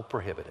 no, I'm going to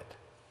prohibit it.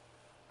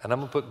 And I'm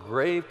going to put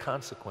grave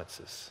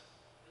consequences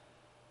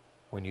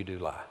when you do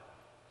lie.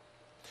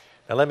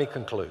 Now let me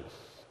conclude.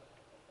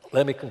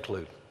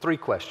 3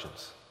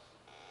 questions.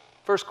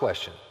 First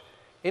question,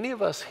 any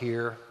of us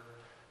here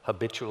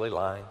habitually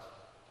lying?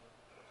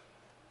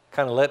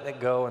 kind of letting it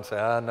go and say,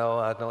 I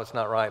know it's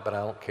not right, but I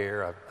don't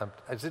care.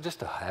 Is it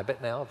just a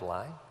habit now of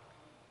lying?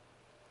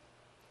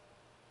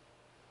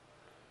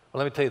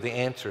 Well, let me tell you, the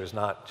answer is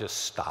not just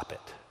stop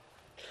it.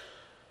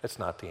 It's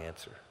not the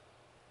answer.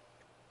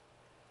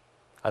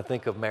 I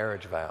think of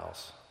marriage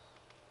vows.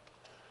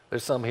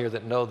 There's some here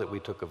that know that we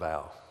took a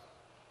vow.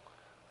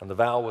 And the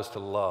vow was to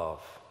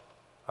love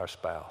our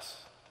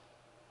spouse.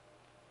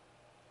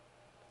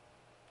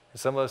 And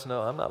some of us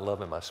know, I'm not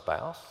loving my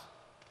spouse.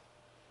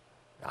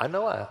 I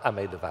know I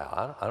made the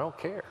vow. I don't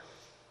care.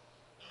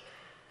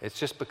 It's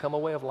just become a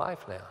way of life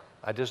now.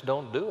 I just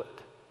don't do it.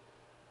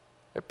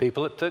 There are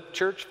people that took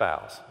church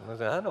vows. And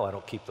they say, I know I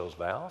don't keep those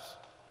vows.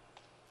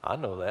 I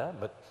know that,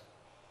 but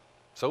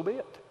so be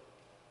it.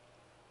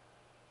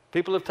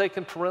 People have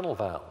taken parental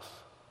vows,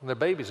 and their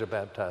babies are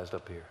baptized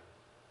up here.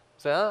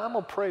 Say, I'm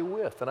going to pray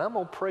with, and I'm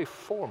going to pray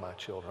for my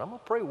children. I'm going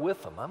to pray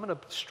with them. I'm going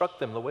to instruct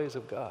them in the ways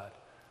of God.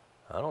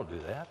 I don't do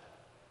that.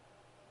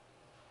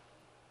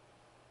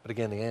 But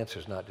again, the answer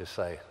is not just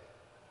say,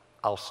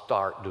 I'll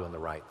start doing the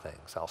right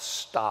things. I'll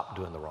stop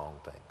doing the wrong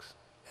things.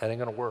 That ain't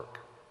going to work.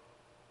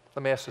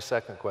 Let me ask the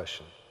second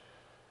question.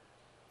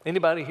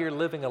 Anybody here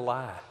living a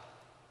lie?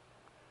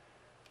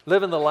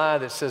 Living the lie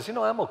that says,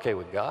 I'm okay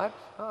with God.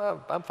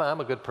 I'm fine.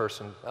 I'm a good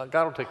person.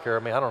 God will take care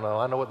of me. I don't know.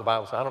 I know what the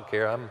Bible says. I don't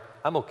care.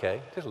 I'm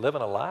okay. Just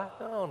living a lie?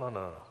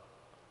 No.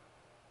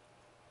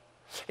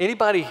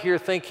 Anybody here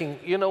thinking,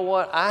 you know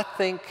what? I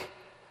think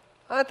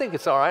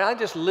it's all right. I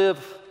just live.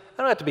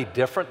 I don't have to be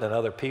different than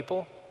other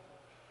people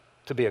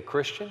to be a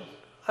Christian.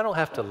 I don't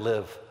have to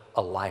live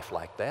a life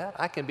like that.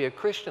 I can be a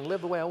Christian,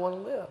 live the way I want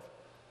to live.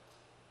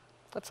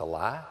 That's a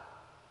lie.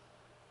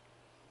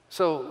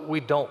 So we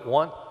don't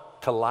want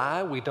to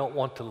lie. We don't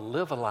want to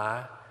live a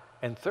lie.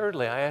 And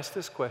thirdly, I ask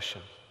this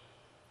question.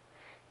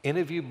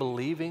 Any of you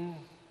believing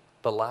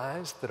the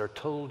lies that are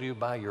told you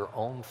by your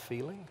own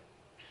feeling?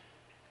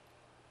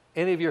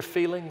 Any of your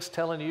feelings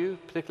telling you,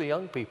 particularly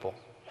young people,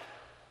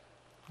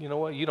 you know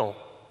what, you're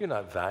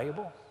not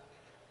valuable.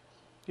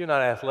 You're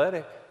not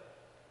athletic.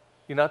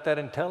 You're not that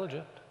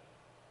intelligent.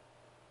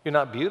 You're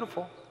not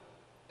beautiful.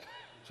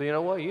 So you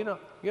know what,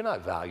 you're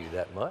not valued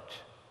that much.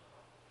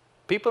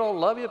 People don't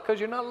love you because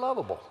you're not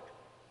lovable.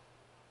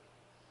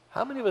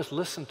 How many of us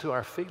listen to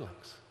our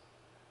feelings?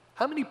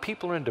 How many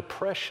people are in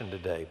depression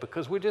today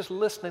because we're just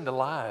listening to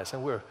lies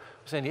and we're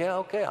saying, yeah,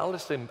 okay,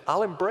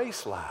 I'll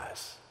embrace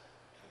lies.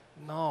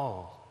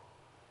 No.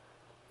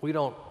 We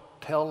don't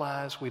tell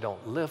lies, we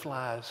don't live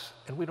lies,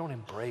 and we don't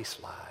embrace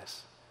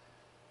lies.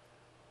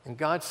 And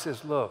God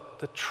says, look,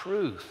 the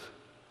truth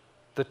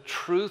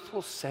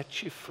will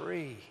set you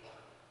free.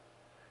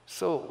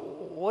 So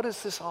what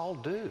does this all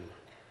do?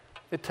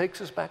 It takes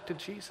us back to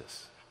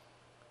Jesus.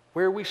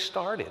 Where we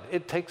started,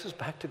 it takes us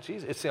back to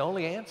Jesus. It's the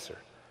only answer.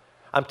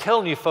 I'm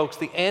telling you, folks,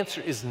 the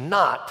answer is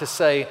not to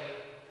say,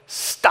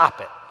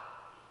 stop it.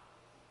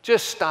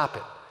 Just stop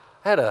it.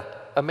 I had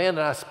a man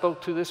that I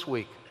spoke to this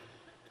week.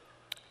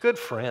 Good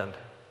friend.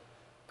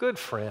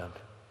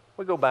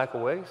 We go back a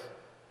ways.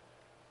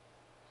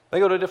 They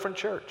go to a different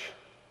church.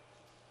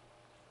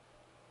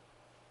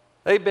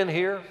 They've been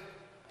here.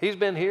 He's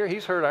been here.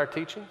 He's heard our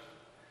teaching.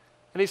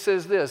 And he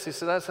says this. He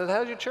said, I said,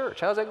 how's your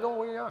church? How's that going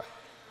where you are?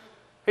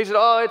 He said,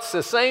 oh, it's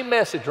the same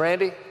message,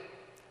 Randy.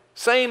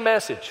 Same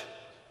message.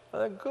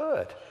 Well,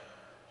 good.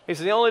 He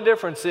said, the only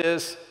difference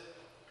is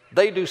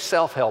they do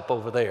self-help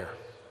over there.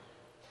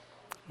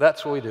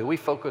 That's what we do. We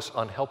focus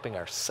on helping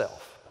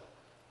ourselves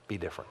be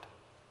different.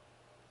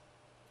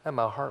 And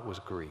my heart was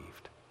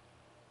grieved.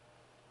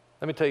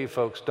 Let me tell you,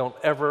 folks, don't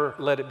ever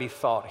let it be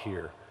thought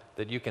here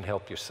that you can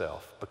help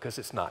yourself, because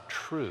it's not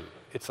true.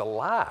 It's a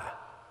lie.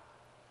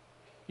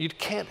 You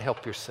can't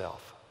help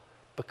yourself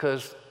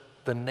because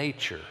the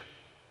nature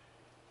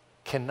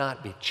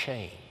cannot be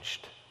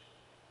changed.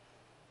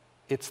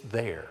 It's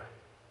there,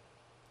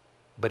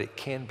 but it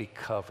can be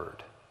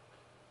covered.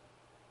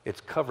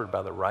 It's covered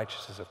by the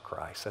righteousness of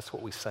Christ. That's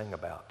what we sang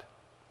about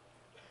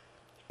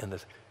in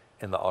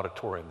the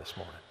auditorium this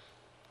morning.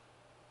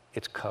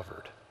 It's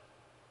covered.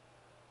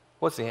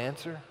 What's the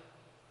answer?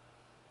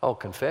 Oh,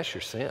 confess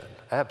your sin.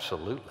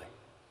 Absolutely.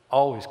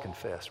 Always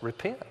confess.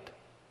 Repent.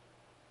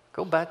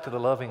 Go back to the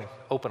loving,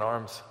 open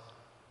arms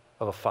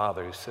of a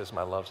father who says,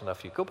 my love's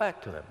enough for you. Go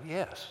back to him,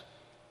 yes.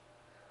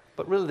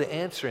 But really the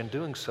answer in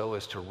doing so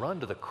is to run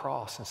to the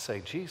cross and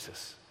say,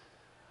 Jesus,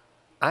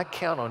 I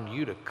count on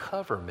you to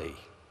cover me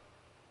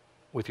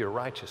with your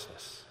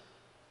righteousness.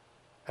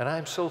 And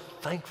I'm so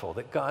thankful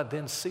that God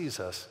then sees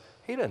us.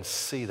 He doesn't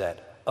see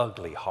that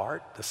ugly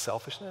heart, the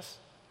selfishness.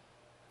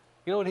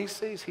 You know what he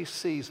sees? He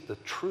sees the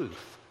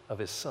truth of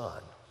his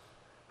Son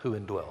who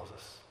indwells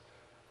us,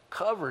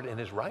 covered in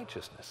his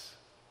righteousness.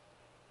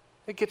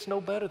 It gets no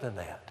better than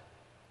that.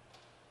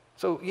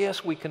 So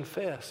yes, we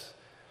confess,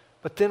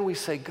 but then we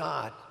say,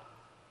 God,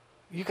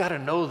 you got to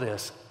know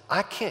this.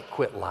 I can't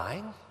quit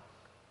lying.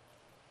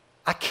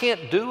 I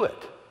can't do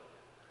it.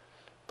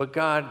 But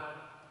God,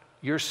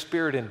 your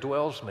Spirit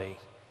indwells me,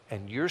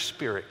 and your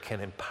Spirit can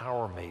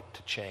empower me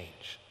to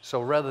change.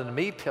 So rather than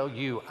me tell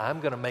you I'm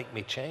going to make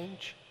me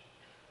change,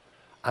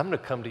 I'm going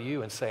to come to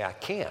you and say, I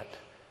can't.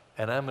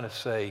 And I'm going to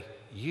say,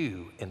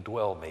 you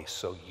indwell me,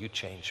 so you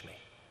change me.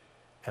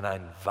 And I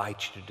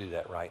invite you to do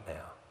that right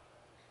now.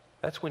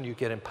 That's when you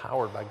get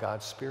empowered by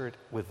God's Spirit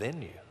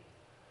within you.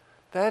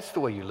 That's the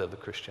way you live the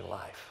Christian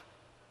life.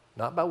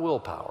 Not by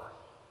willpower,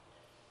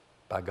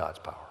 by God's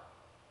power.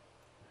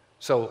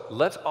 So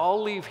let's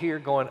all leave here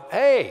going,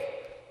 hey,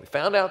 we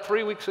found out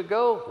 3 weeks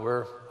ago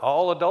we're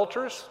all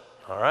adulterers,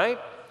 all right?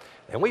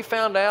 And we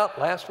found out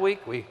last week,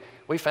 we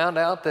found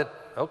out that,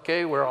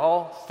 okay, we're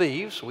all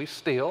thieves, we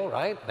steal,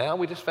 right? Now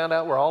we just found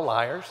out we're all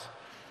liars.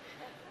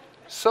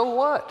 So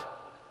what?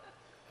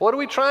 What are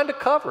we trying to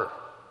cover?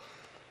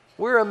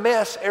 We're a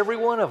mess, every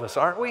one of us,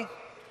 aren't we?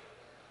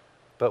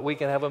 But we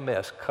can have a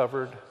mess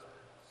covered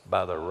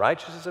by the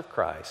righteousness of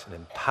Christ and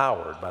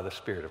empowered by the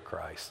Spirit of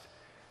Christ.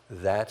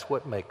 That's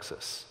what makes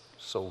us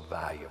so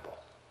valuable.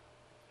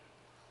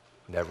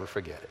 Never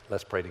forget it.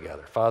 Let's pray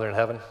together. Father in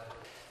heaven,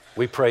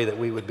 we pray that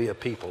we would be a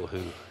people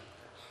who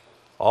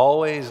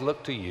always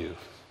look to you.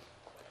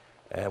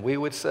 And we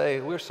would say,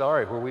 we're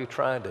sorry where we're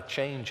trying to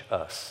change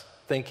us,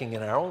 thinking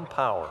in our own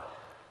power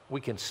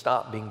we can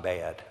stop being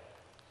bad.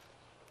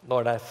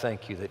 Lord, I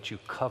thank you that you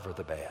cover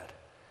the bad.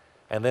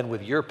 And then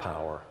with your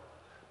power,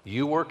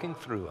 you working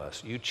through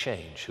us, you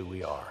change who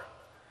we are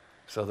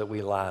so that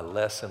we lie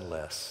less and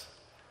less.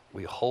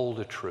 We hold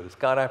the truth.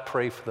 God, I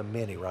pray for the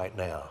many right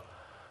now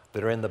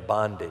that are in the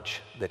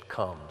bondage that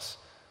comes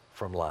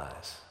from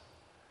lies.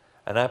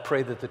 And I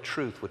pray that the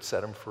truth would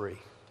set them free.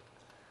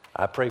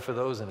 I pray for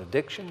those in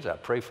addictions. I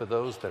pray for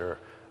those that are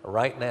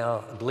right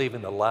now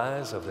believing the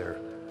lies of their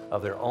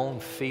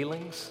own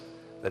feelings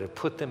that have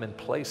put them in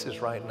places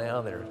right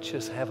now that are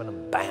just having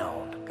them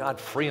bound. God,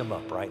 free them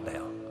up right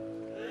now.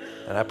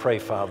 And I pray,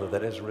 Father,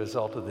 that as a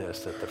result of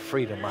this, that the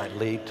freedom might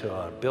lead to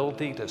our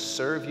ability to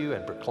serve you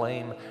and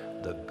proclaim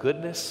the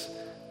goodness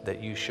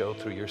that you show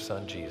through your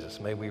Son, Jesus.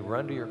 May we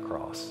run to your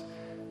cross,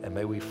 and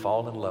may we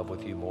fall in love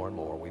with you more and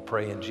more. We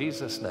pray in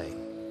Jesus' name.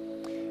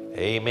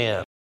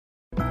 Amen.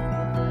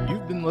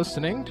 You've been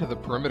listening to the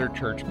Perimeter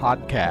Church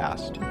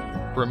podcast.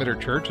 Perimeter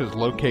Church is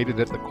located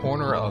at the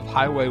corner of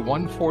Highway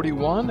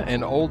 141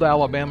 and Old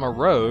Alabama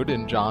Road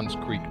in Johns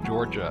Creek,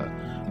 Georgia.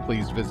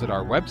 Please visit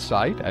our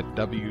website at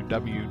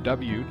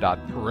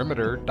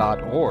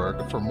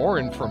www.perimeter.org for more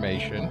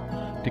information,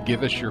 to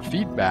give us your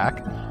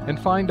feedback, and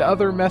find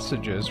other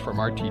messages from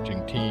our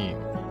teaching team.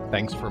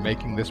 Thanks for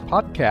making this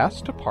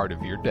podcast a part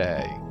of your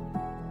day.